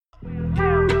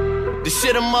This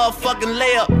shit a motherfucking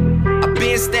layup. I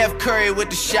been Steph Curry with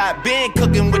the shot, been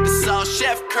cooking with the sauce,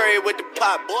 Chef Curry with the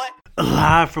pot, boy.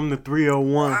 Live from the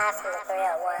 301.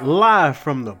 Live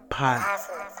from the pot.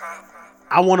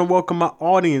 I want to welcome my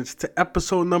audience to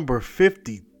episode number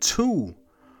 52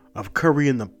 of Curry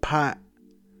in the Pot.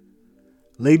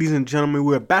 Ladies and gentlemen,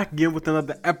 we're back again with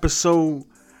another episode.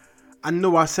 I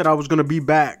know I said I was going to be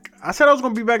back. I said I was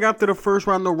going to be back after the first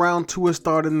round of round 2 has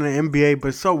started in the NBA,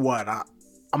 but so what?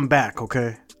 I'm back,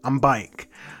 okay? I'm back.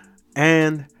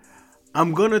 And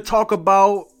I'm going to talk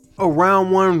about a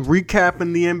round 1 recap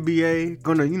in the NBA.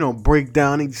 Going to, break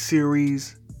down each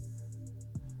series.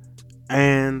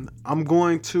 And I'm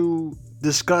going to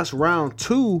discuss round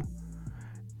 2.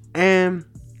 And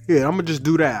yeah, I'm going to just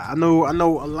do that. I know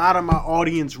a lot of my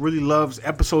audience really loves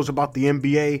episodes about the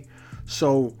NBA.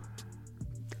 So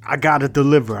I got to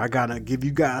deliver. I got to give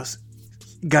you guys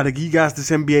this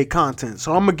NBA content.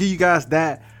 So I'm going to give you guys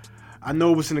that. I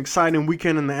know it was an exciting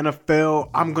weekend in the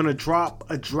NFL. I'm going to drop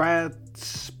a draft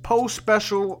post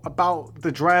special about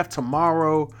the draft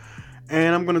tomorrow.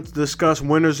 And I'm going to discuss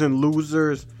winners and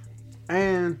losers.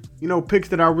 And, picks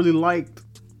that I really liked.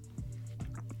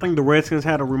 I think the Redskins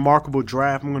had a remarkable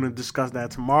draft. I'm going to discuss that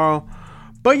tomorrow.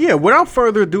 But yeah, without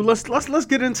further ado, let's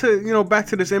get into, back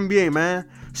to this NBA, man.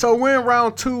 So we're in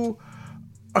round 2.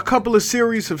 A couple of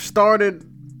series have started.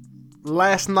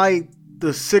 Last night,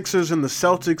 the Sixers and the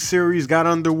Celtics series got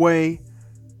underway.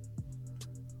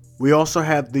 We also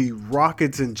had the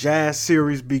Rockets and Jazz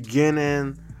series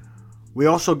beginning. We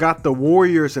also got the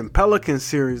Warriors and Pelicans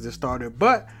series that started.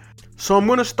 So I'm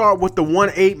going to start with the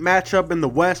 1-8 matchup in the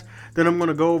West. Then I'm going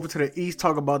to go over to the East,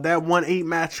 talk about that 1-8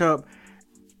 matchup.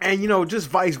 And, just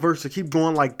vice versa. Keep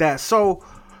going like that. So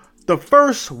the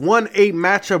first 1-8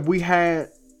 matchup we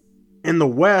had in the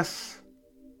West,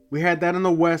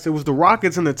 it was the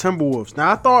Rockets and the Timberwolves.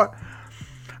 Now,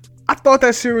 I thought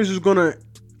that series was going to,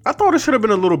 I thought it should have been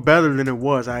a little better than it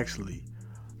was, actually.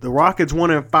 The Rockets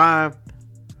 1-5.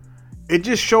 It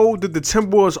just showed that the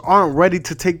Timberwolves aren't ready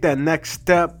to take that next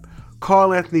step.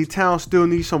 Karl-Anthony Towns still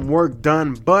needs some work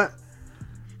done, but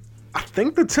I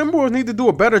think the Timberwolves need to do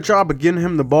a better job of getting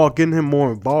him the ball, getting him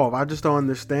more involved. I just don't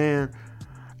understand.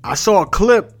 I saw a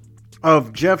clip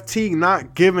of Jeff Teague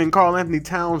not giving Karl-Anthony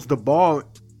Towns the ball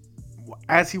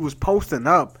as he was posting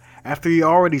up after he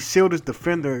already sealed his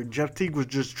defender. Jeff Teague was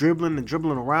just dribbling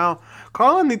around.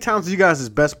 Karl-Anthony Towns is you guys'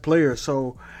 best player,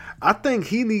 so I think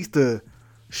he needs to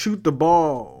shoot the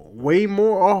ball way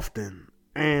more often.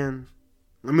 And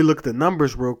let me look at the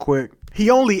numbers real quick. He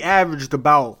only averaged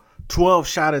about 12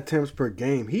 shot attempts per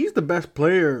game. He's the best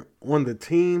player on the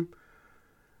team.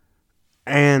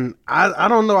 And I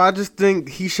don't know. I just think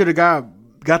he should have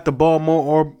got the ball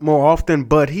more often.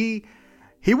 But he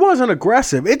wasn't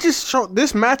aggressive. It just showed,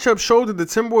 this matchup showed that the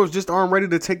Timberwolves just aren't ready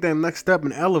to take that next step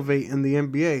and elevate in the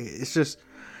NBA.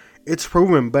 It's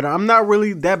proven. But I'm not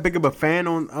really that big of a fan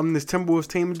on this Timberwolves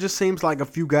team. It just seems like a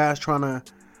few guys trying to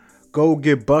go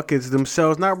get buckets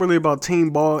themselves. Not really about team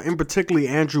ball, in particularly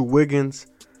Andrew Wiggins.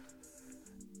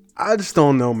 I just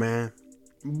don't know, man.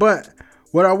 But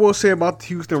what I will say about the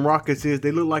Houston Rockets is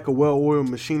they look like a well-oiled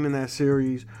machine in that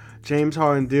series. James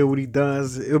Harden did what he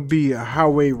does. It'll be a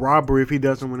highway robbery if he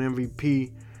doesn't win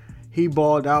MVP. He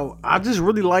balled out. I just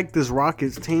really like this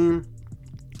Rockets team.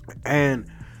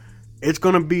 And it's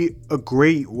going to be a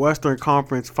great Western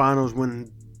Conference Finals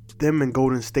when them and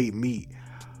Golden State meet.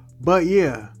 But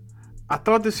yeah, I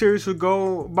thought the series would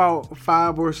go about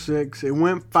 5 or 6. It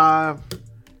went 5.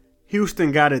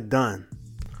 Houston got it done.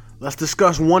 Let's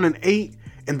discuss 1-8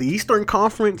 in the Eastern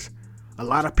Conference. A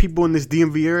lot of people in this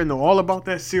DMV area know all about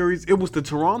that series. It was the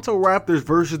Toronto Raptors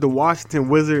versus the Washington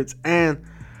Wizards. And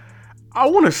I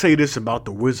want to say this about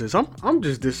the Wizards. I'm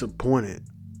just disappointed.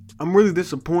 I'm really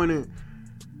disappointed.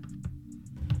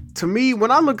 To me, when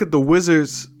I look at the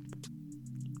Wizards,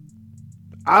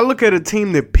 I look at a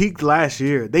team that peaked last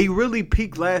year. They really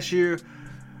peaked last year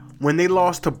when they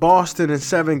lost to Boston in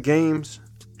 7 games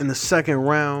in the second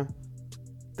round.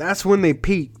 That's when they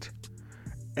peaked.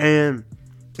 And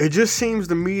it just seems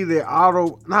to me that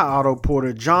Otto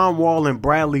Porter, John Wall and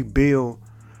Bradley Beal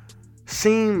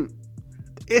seems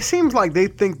like they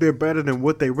think they're better than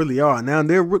what they really are. Now,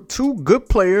 they're 2 good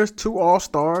players, 2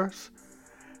 all-stars.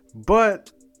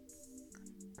 But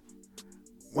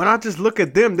when I just look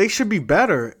at them, they should be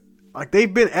better. Like,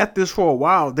 they've been at this for a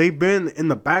while. They've been in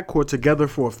the backcourt together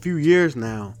for a few years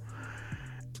now.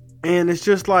 And it's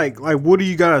just like what are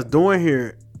you guys doing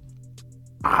here?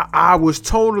 I was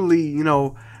totally,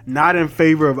 not in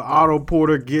favor of Otto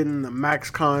Porter getting a max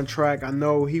contract. I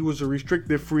know he was a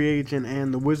restricted free agent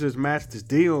and the Wizards matched his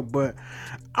deal, but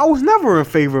I was never in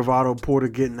favor of Otto Porter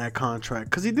getting that contract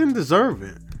because he didn't deserve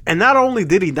it. And not only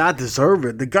did he not deserve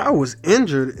it, the guy was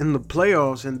injured in the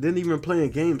playoffs and didn't even play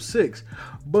in Game 6.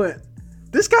 But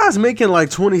this guy's making like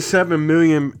 $27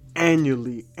 million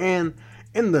annually, and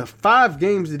in the 5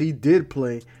 games that he did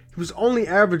play, he was only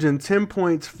averaging 10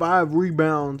 points, 5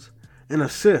 rebounds, and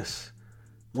assists.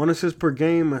 1 assist per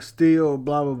game, a steal,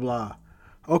 blah, blah, blah.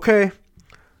 Okay.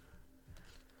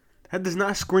 That does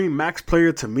not scream max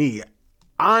player to me.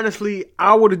 Honestly,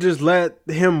 I would have just let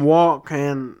him walk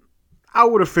and I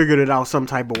would have figured it out some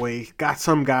type of way. Got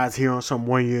some guys here on some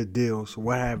 1-year deals,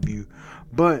 what have you.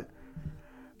 But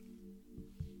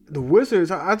the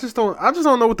Wizards, I just don't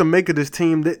know what to make of this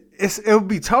team. It would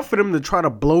be tough for them to try to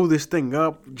blow this thing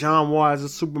up. John Wall has a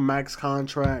super max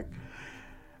contract.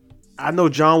 I know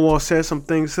John Wall said some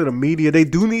things to the media. They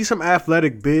do need some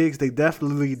athletic bigs. They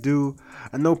definitely do.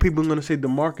 I know people are going to say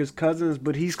DeMarcus Cousins,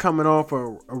 but he's coming off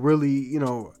a really,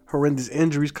 horrendous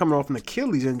injury. He's coming off an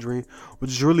Achilles injury,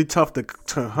 which is really tough to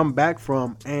come back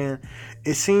from. And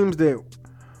it seems that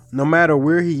no matter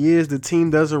where he is, the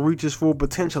team doesn't reach his full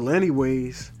potential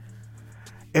anyways.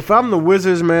 If I'm the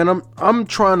Wizards, man, I'm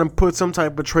trying to put some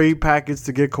type of trade package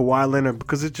to get Kawhi Leonard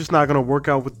because it's just not going to work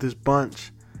out with this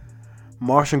bunch.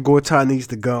 Marcin Gortat needs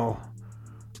to go.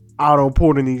 Otto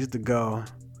Porter needs to go.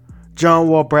 John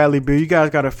Wall, Bradley Beal, you guys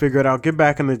got to figure it out. Get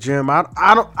back in the gym. I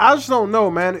just don't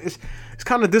know, man. It's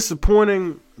kind of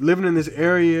disappointing living in this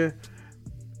area,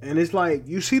 and it's like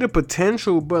you see the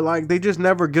potential, but like they just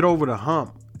never get over the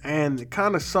hump, and it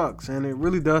kind of sucks, and it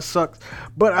really does suck.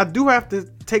 But I do have to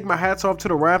take my hats off to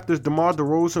the Raptors. DeMar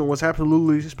DeRozan was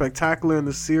absolutely spectacular in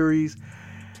the series.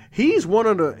 He's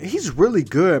really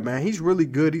good, man. He's really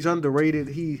good. He's underrated.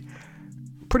 He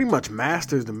pretty much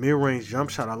masters the mid-range jump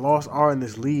shot. I lost R in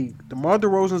this league. DeMar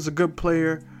DeRozan's a good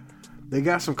player. They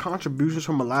got some contributions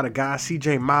from a lot of guys.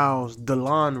 CJ Miles,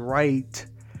 DeLon Wright.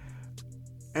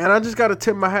 And I just got to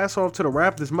tip my hats off to the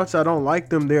Raptors. As much as I don't like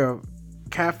them, they're a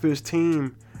catfish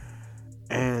team.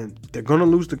 And they're going to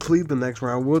lose to Cleveland next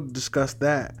round. We'll discuss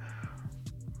that.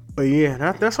 But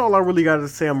yeah, that's all I really got to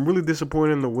say. I'm really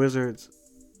disappointed in the Wizards.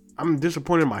 I'm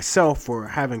disappointed in myself for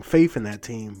having faith in that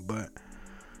team, but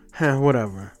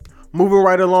whatever. Moving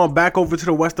right along, back over to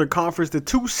the Western Conference, the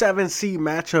 2-7 seed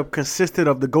matchup consisted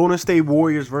of the Golden State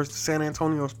Warriors versus the San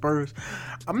Antonio Spurs.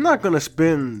 I'm not going to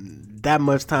spend that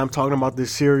much time talking about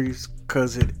this series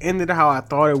because it ended how I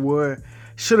thought it would.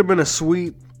 Should have been a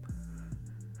sweep.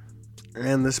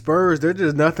 And the Spurs, they're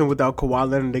just nothing without Kawhi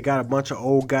Leonard. They got a bunch of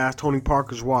old guys. Tony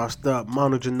Parker's washed up,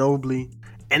 Manu Ginobili.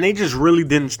 And they just really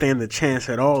didn't stand a chance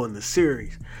at all in the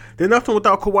series. They're nothing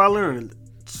without Kawhi Leonard.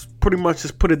 Pretty much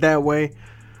just put it that way.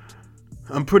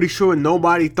 I'm pretty sure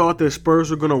nobody thought the Spurs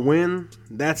were going to win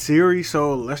that series,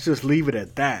 so let's just leave it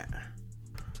at that.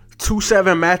 2-7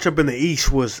 matchup in the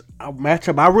East was a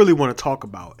matchup I really want to talk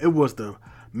about. It was the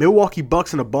Milwaukee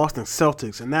Bucks and the Boston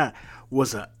Celtics, and that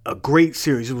was a great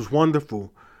series. It was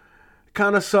wonderful. It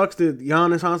kind of sucks that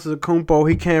Giannis Antetokounmpo,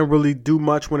 he can't really do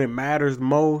much when it matters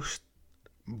most.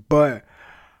 But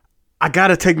I got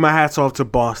to take my hats off to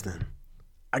Boston.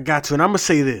 I got to. And I'm going to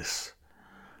say this.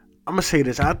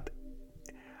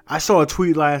 I saw a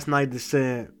tweet last night that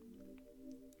said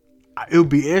it would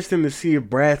be interesting to see if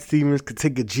Brad Stevens could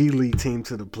take a G League team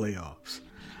to the playoffs.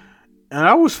 And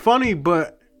that was funny,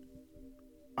 but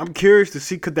I'm curious to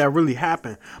see could that really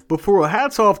happen. But for real,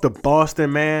 hats off to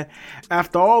Boston, man.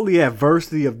 After all the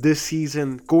adversity of this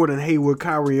season, Gordon Hayward,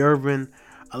 Kyrie Irving,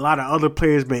 a lot of other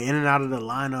players been in and out of the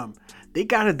lineup. They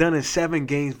got it done in 7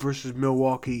 games versus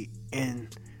Milwaukee, and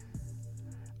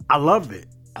I love it.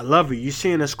 You're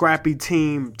seeing a scrappy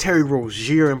team. Terry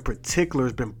Rozier in particular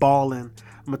has been balling.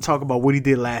 I'm going to talk about what he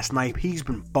did last night. He's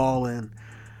been balling.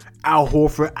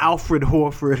 Alfred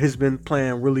Horford has been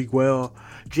playing really well.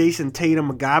 Jason Tatum,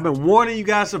 a guy I've been warning you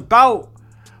guys about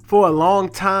for a long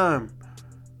time,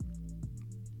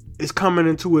 is coming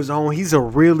into his own. He's a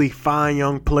really fine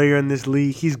young player in this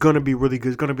league. He's going to be really good.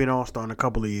 He's going to be an all-star in a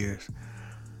couple of years.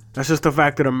 That's just the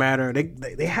fact of the matter.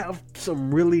 They have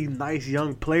some really nice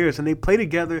young players, and they play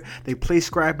together. They play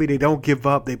scrappy. They don't give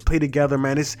up. They play together,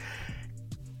 man. It's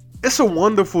a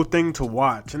wonderful thing to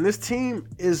watch. And this team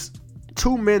is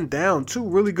 2 men down, 2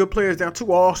 really good players down,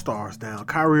 2 all-stars down.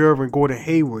 Kyrie Irving, Gordon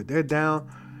Hayward, they're down.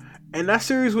 And that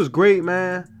series was great,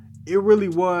 man. It really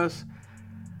was.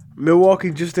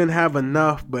 Milwaukee just didn't have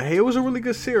enough, but hey, it was a really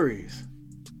good series.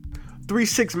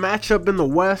 3-6 matchup in the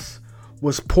West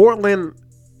was Portland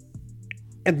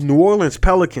and New Orleans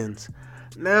Pelicans.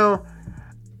 Now,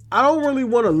 I don't really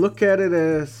want to look at it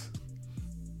as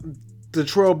the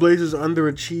Trailblazers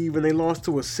underachieved and they lost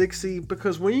to a 6 seed?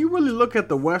 Because when you really look at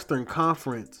the Western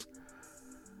Conference,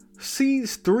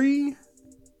 seeds 3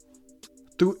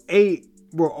 through 8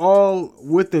 were all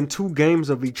within 2 games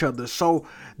of each other. So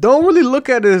don't really look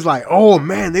at it as like, oh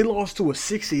man, they lost to a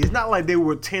 6 seed. It's not like they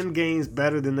were 10 games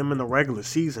better than them in the regular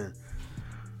season.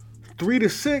 3 to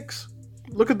 6,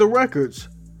 look at the records.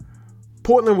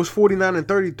 Portland was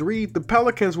 49-33. The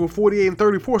Pelicans were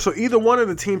 48-34. So either one of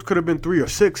the teams could have been 3 or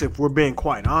 6 if we're being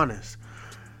quite honest.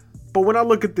 But when I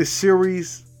look at this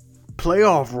series,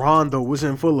 playoff Rondo was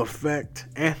in full effect.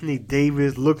 Anthony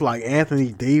Davis looked like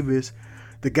Anthony Davis.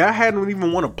 The guy hadn't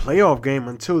even won a playoff game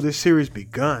until this series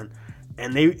begun.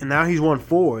 And now he's won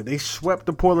 4. They swept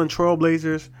the Portland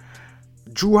Trailblazers.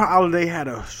 Jrue Holiday had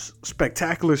a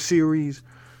spectacular series.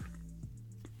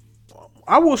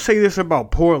 I will say this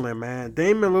about Portland, man.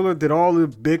 Damian Lillard did all the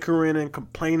bickering and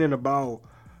complaining about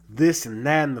this and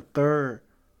that and the third.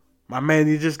 My man,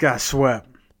 you just got swept.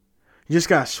 You just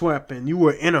got swept, and you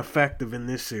were ineffective in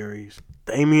this series.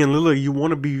 Damian Lillard, you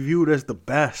want to be viewed as the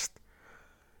best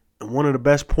and one of the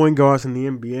best point guards in the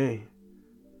NBA.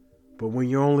 But when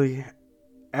you only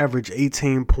average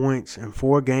 18 points in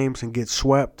 4 games and get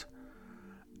swept,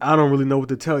 I don't really know what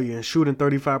to tell you. And shooting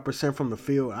 35% from the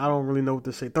field, I don't really know what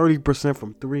to say. 30%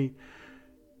 from 3.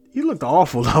 He looked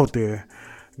awful out there.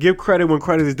 Give credit when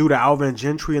credit is due to Alvin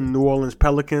Gentry and the New Orleans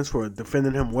Pelicans for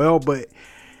defending him well. But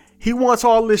he wants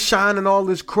all this shine and all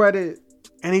this credit.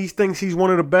 And he thinks he's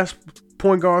one of the best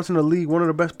point guards in the league, one of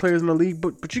the best players in the league.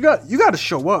 But you got to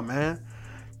show up, man.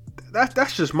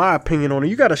 That's just my opinion on it.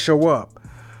 You got to show up.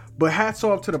 But hats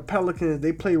off to the Pelicans.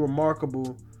 They played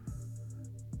remarkable.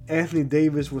 Anthony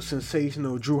Davis was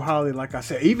sensational. Jrue Holiday, like I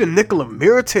said. Even Nikola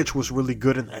Mirotic was really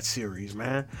good in that series,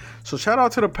 man. So shout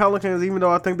out to the Pelicans, even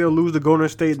though I think they'll lose to Golden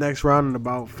State next round in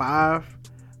about 5.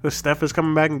 Because Steph is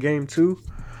coming back in game 2.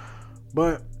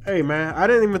 But, hey, man, I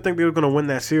didn't even think they were going to win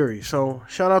that series. So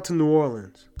shout out to New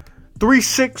Orleans.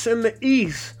 3-6 in the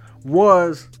East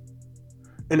was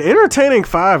an entertaining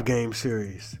 5-game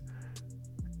series.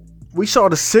 We saw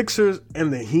the Sixers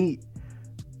and the Heat.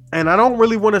 And I don't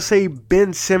really want to say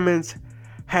Ben Simmons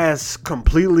has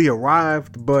completely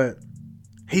arrived, but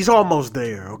he's almost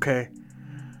there, okay?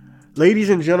 Ladies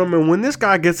and gentlemen, when this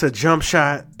guy gets a jump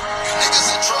shot,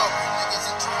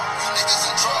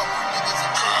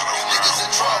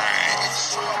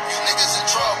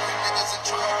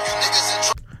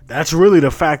 that's really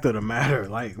the fact of the matter.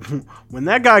 Like, when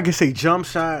that guy gets a jump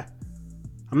shot,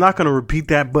 I'm not going to repeat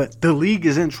that, but the league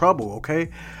is in trouble, okay?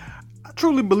 I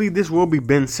truly believe this will be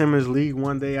Ben Simmons' league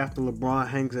one day after LeBron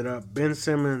hangs it up. Ben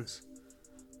Simmons,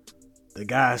 the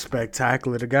guy is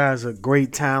spectacular. The guy is a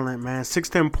great talent, man.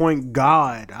 6'10" point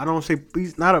god. I don't say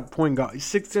he's not a point guard. He's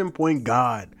 6'10" point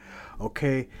god,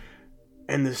 okay?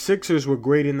 And the Sixers were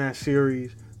great in that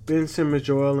series. Ben Simmons,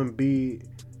 Joel Embiid,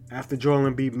 after Joel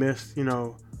Embiid missed,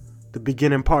 the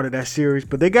beginning part of that series.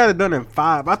 But they got it done in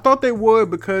 5. I thought they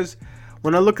would because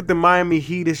when I look at the Miami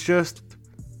Heat, it's just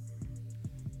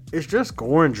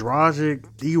Goran Dragic,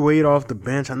 D Wade off the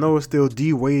bench. I know it's still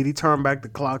D Wade. He turned back the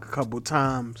clock a couple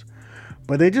times,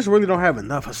 but they just really don't have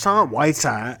enough. Hassan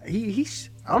Whiteside, he's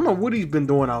I don't know what he's been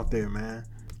doing out there, man.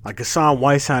 Like Hassan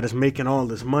Whiteside is making all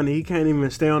this money. He can't even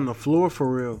stay on the floor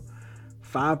for real.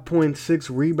 5.6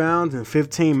 rebounds in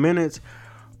 15 minutes.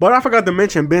 But I forgot to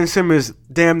mention Ben Simmons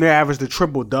damn near averaged a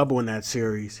triple-double in that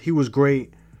series. He was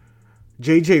great.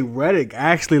 J.J. Redick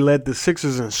actually led the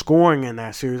Sixers in scoring in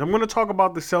that series. I'm going to talk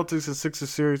about the Celtics and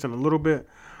Sixers series in a little bit.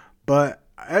 But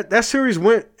that series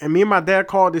went, and me and my dad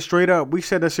called it straight up. We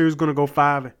said that series was going to go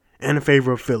 5 in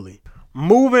favor of Philly.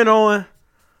 Moving on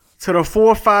to the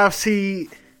 4-5 seed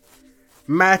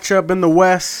matchup in the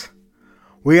West.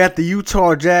 We at the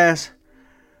Utah Jazz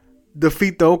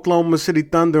defeat the Oklahoma City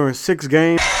Thunder in 6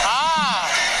 games.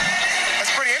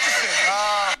 That's pretty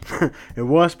interesting. It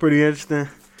was pretty interesting.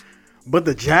 But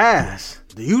the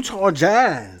Utah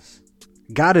Jazz,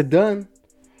 got it done.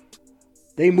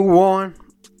 They move on.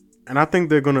 And I think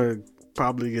they're going to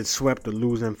probably get swept or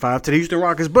lose in 5 to the Houston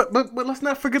Rockets. But let's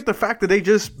not forget the fact that they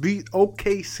just beat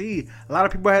OKC. A lot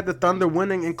of people had the Thunder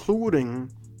winning,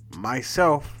 including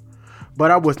myself.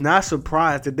 But I was not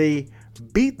surprised that they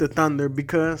beat the Thunder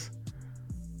because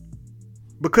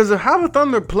of how the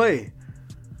Thunder play.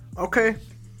 Okay.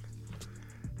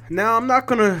 Now I'm not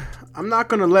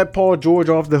gonna let Paul George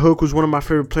off the hook, who's one of my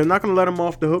favorite players. I'm not gonna let him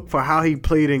off the hook for how he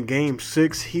played in Game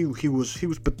 6. He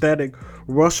was pathetic.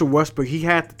 Russell Westbrook, he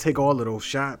had to take all of those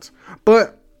shots.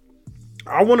 But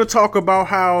I want to talk about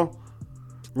how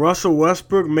Russell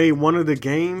Westbrook made one of the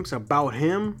games about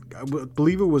him. I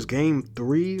believe it was Game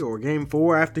 3 or Game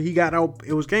 4 after he got out.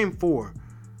 It was Game 4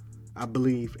 I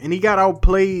believe. And he got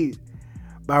outplayed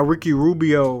by Ricky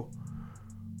Rubio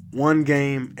one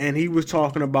game, and he was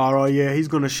talking about, oh yeah, he's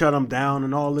going to shut him down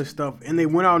and all this stuff. And they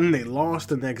went out and they lost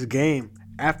the next game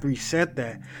after he said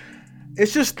that.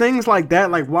 It's just things like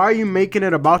that. Like, why are you making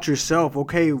it about yourself?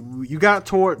 Okay, you got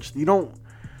torched. You don't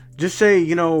just say,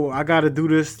 you know, I got to do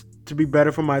this to be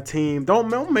better for my team.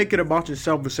 Don't make it about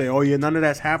yourself and say, oh yeah, none of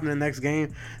that's happening next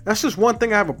game. That's just one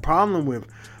thing I have a problem with.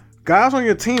 Guys on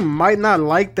your team might not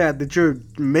like that you're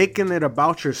making it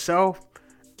about yourself.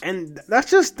 And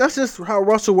that's just how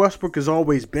Russell Westbrook has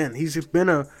always been. He's been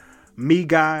a me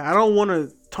guy. I don't want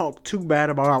to talk too bad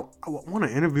about. I want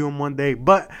to interview him one day,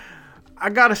 but I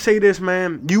gotta say this,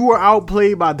 man. You were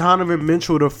outplayed by Donovan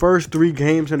Mitchell the first 3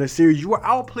 games in the series. You were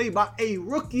outplayed by a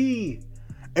rookie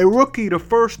the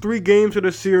first 3 games of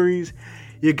the series.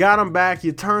 You got him back.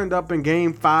 You turned up in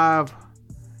game 5.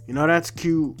 You know, that's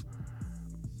cute,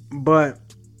 but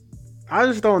I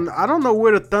don't know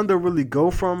where the Thunder really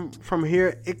go from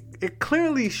here. It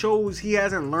clearly shows he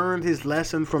hasn't learned his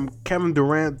lesson from Kevin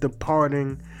Durant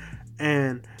departing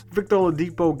and Victor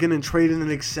Oladipo getting traded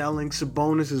and excelling,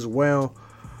 Sabonis as well.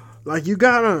 Like, you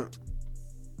gotta...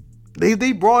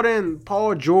 They brought in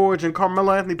Paul George and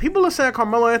Carmelo Anthony. People are saying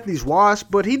Carmelo Anthony's washed,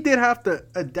 but he did have to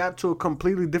adapt to a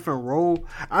completely different role.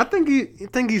 I think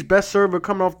he's best served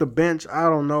coming off the bench. I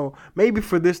don't know. Maybe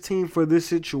for this team, for this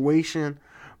situation.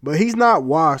 But he's not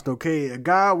washed, okay? A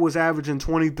guy was averaging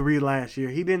 23 last year.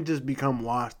 He didn't just become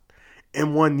washed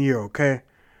in 1 year, okay?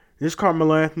 This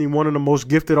Carmelo Anthony, one of the most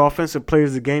gifted offensive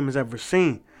players the game has ever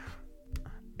seen.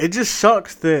 It just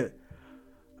sucks that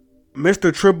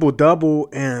Mr. Triple-Double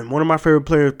and one of my favorite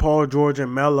players, Paul George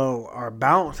and Melo, are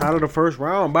bounced out of the first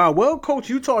round by a well-coached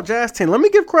Utah Jazz team. Let me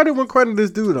give credit when credit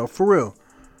is due, though, for real.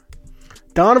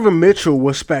 Donovan Mitchell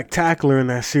was spectacular in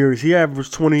that series. He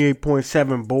averaged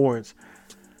 28.7 boards.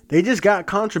 They just got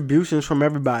contributions from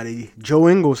everybody. Joe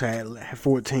Ingles had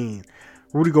 14.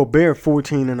 Rudy Gobert,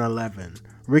 14 and 11.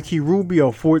 Ricky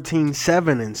Rubio, 14,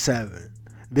 7 and 7.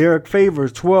 Derek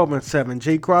Favors, 12 and 7.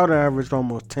 Jay Crowder averaged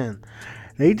almost 10.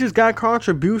 They just got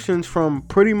contributions from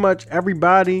pretty much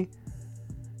everybody,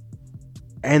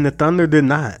 and the Thunder did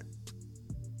not.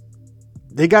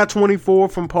 They got 24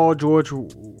 from Paul George.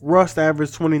 Russ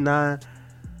averaged 29,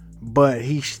 but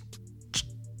he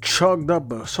chugged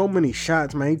up so many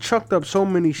shots, man. He chucked up so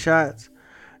many shots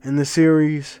in the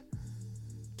series.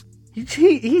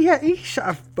 He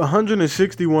shot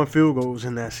 161 field goals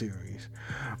in that series.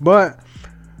 But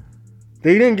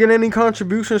they didn't get any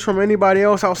contributions from anybody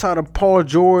else outside of Paul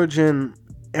George and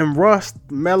Russ.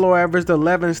 Melo averaged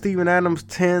 11, Steven Adams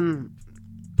 10.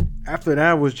 After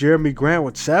that was Jeremy Grant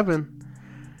with 7.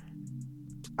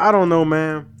 I don't know,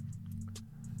 man.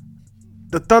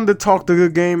 The Thunder talked a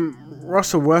good game.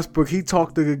 Russell Westbrook, he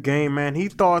talked a good game, man. He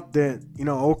thought that, you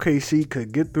know, OKC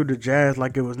could get through the Jazz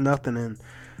like it was nothing and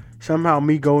somehow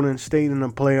meet Golden State in the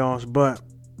playoffs. But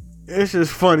it's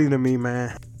just funny to me,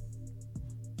 man.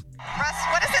 Russ,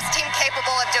 what is this team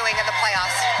capable of doing in the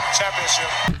playoffs?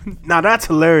 Championship. Now, that's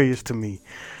hilarious to me.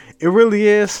 It really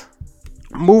is.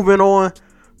 Moving on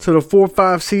to the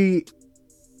 4-5 seed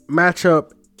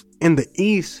matchup in the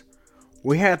East,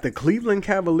 we had the Cleveland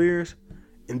Cavaliers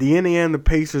and the Indiana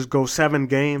Pacers go 7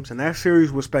 games, and that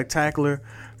series was spectacular.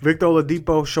 Victor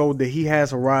Oladipo showed that he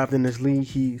has arrived in this league.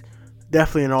 He's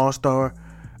definitely an all-star.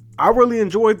 I really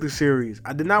enjoyed the series.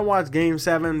 I did not watch Game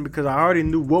 7 because I already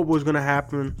knew what was going to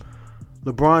happen.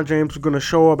 LeBron James was going to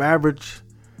show up,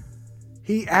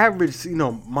 He averaged,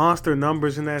 monster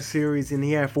numbers in that series, and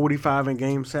he had 45 in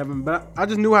Game 7. But I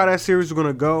just knew how that series was going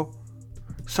to go.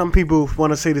 Some people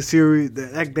want to say the series,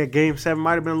 that Game 7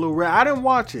 might have been a little rare. I didn't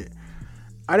watch it.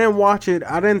 I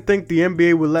didn't think the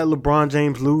NBA would let LeBron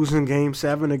James lose in Game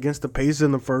 7 against the Pacers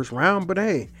in the first round, but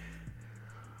hey.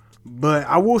 But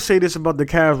I will say this about the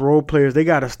Cavs role players. They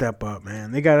got to step up,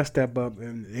 man. They got to step up,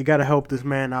 and they got to help this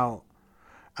man out.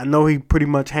 I know he pretty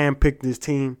much handpicked his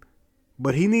team,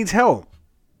 but he needs help.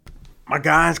 My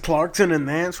guys, Clarkson and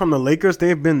Nance from the Lakers,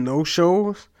 they've been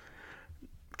no-shows.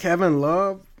 Kevin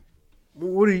Love,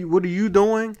 what are you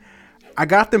doing? I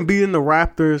got them beating the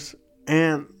Raptors,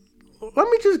 and let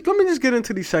me just get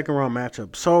into these second round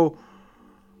matchups. So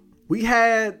we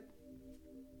had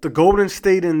the Golden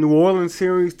State and New Orleans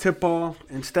series tip off,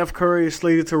 and Steph Curry is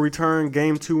slated to return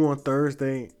Game 2 on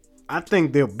Thursday. I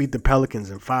think they'll beat the Pelicans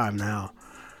in 5 now.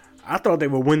 I thought they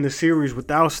would win the series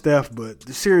without Steph, but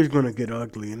the series is going to get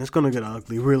ugly, and it's going to get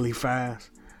ugly really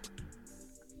fast.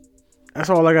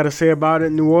 That's all I got to say about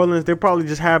it. New Orleans, they're probably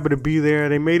just happy to be there.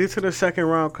 They made it to the second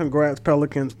round. Congrats,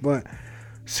 Pelicans. But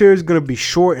series is going to be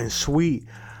short and sweet.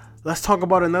 let's talk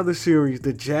about another series,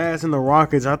 the Jazz and the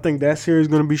Rockets. I think that series is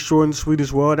going to be short and sweet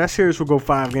as well. That series will go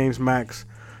 5 games max.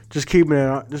 Just keeping it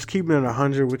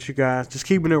 100 with you guys. Just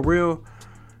keeping it real.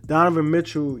 Donovan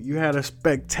Mitchell, you had a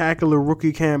spectacular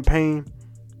rookie campaign,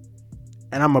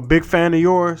 and I'm a big fan of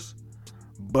yours,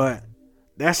 but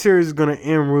that series is going to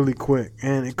end really quick,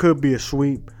 and it could be a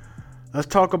sweep. Let's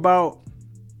talk about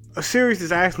a series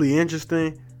that's actually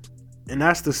interesting, and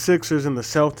that's the Sixers and the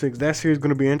Celtics. That series is going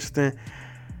to be interesting.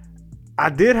 I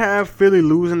did have Philly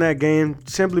losing that game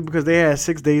simply because they had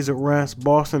 6 days of rest.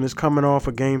 Boston is coming off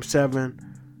a Game 7,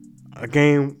 a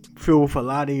game filled with a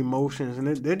lot of emotions, and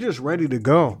they're just ready to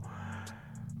go.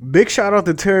 Big shout out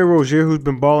to Terry Rozier, who's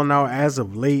been balling out as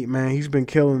of late, man. He's been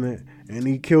killing it, and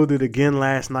he killed it again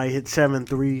last night, hit 7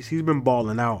 threes. He's been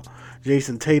balling out.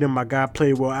 Jason Tatum, my guy,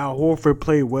 played well. Al Horford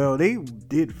played well. They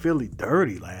did Philly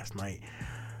dirty last night.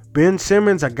 Ben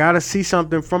Simmons, I got to see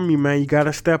something from you, man. You got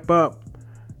to step up.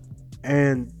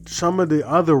 And some of the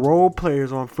other role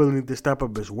players on Philly need to step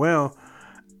up as well.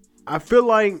 I feel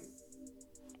like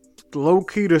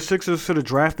low-key the Sixers should have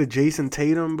drafted Jason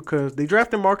Tatum because they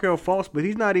drafted Markelle Fultz, but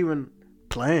he's not even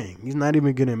playing. He's not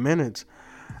even getting minutes.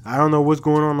 I don't know what's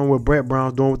going on with Brett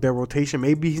Brown's doing with their rotation.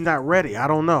 Maybe he's not ready. I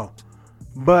don't know.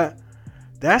 But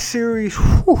that series,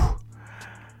 I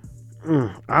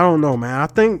don't know, man. I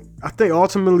think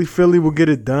ultimately Philly will get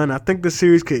it done. I think the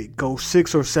series could go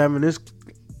 6 or 7.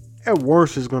 At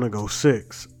worst, it's going to go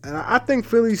 6. And I think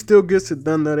Philly still gets it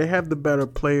done, though. They have the better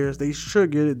players. They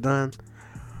should get it done.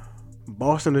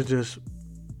 Boston is just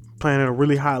playing at a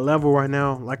really high level right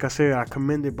now. Like I said, I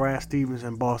commended Brad Stevens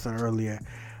and Boston earlier.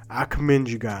 I commend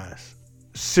you guys.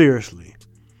 Seriously.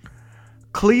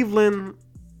 Cleveland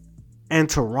and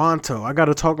Toronto. I got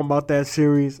to talk about that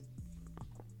series.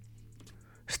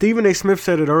 Stephen A. Smith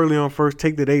said it early on First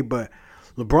Take Today, but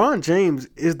LeBron James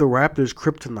is the Raptors'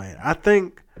 kryptonite. I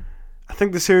think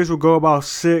the series will go about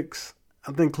 6.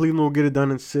 I think Cleveland will get it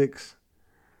done in 6.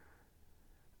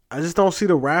 I just don't see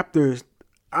the Raptors.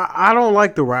 I don't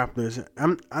like the Raptors.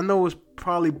 I know it's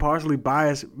probably partially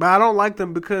biased, but I don't like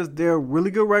them because they're a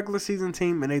really good regular season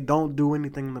team and they don't do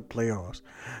anything in the playoffs.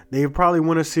 They probably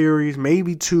win a series,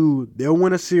 maybe 2. They'll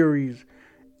win a series,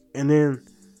 and then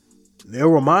they'll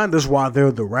remind us why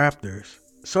they're the Raptors.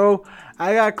 So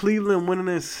I got Cleveland winning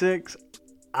in 6.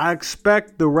 I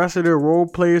expect the rest of their role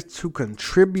players to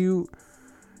contribute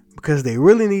because they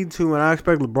really need to, and I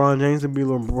expect LeBron James to be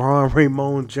LeBron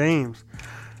Raymond James.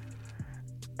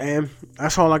 And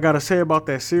that's all I got to say about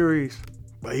that series.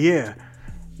 But yeah,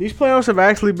 these playoffs have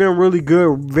actually been really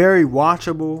good, very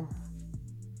watchable.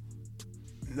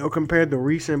 Compared to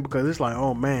recent, because it's like,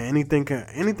 oh man, anything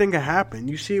can happen.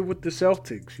 You see it with the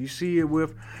Celtics. You see it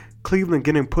with Cleveland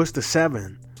getting pushed to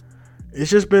 7.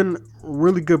 It's just been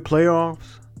really good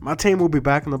playoffs. My team will be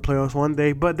back in the playoffs one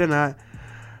day, but they're not.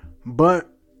 But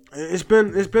it's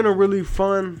been a really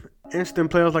fun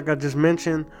instant playoffs, like I just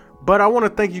mentioned. But I want to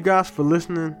thank you guys for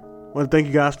listening. I want to thank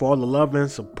you guys for all the love and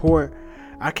support.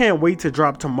 I can't wait to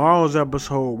drop tomorrow's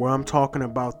episode where I'm talking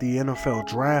about the NFL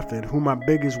draft and who my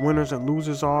biggest winners and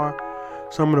losers are.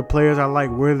 Some of the players I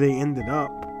like, where they ended up.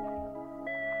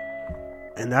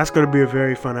 And that's going to be a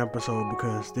very fun episode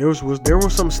because there were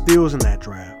some steals in that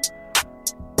draft.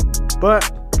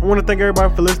 But I want to thank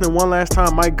everybody for listening one last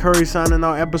time. Mike Curry signing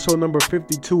out. Episode number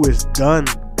 52 is done.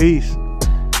 Peace.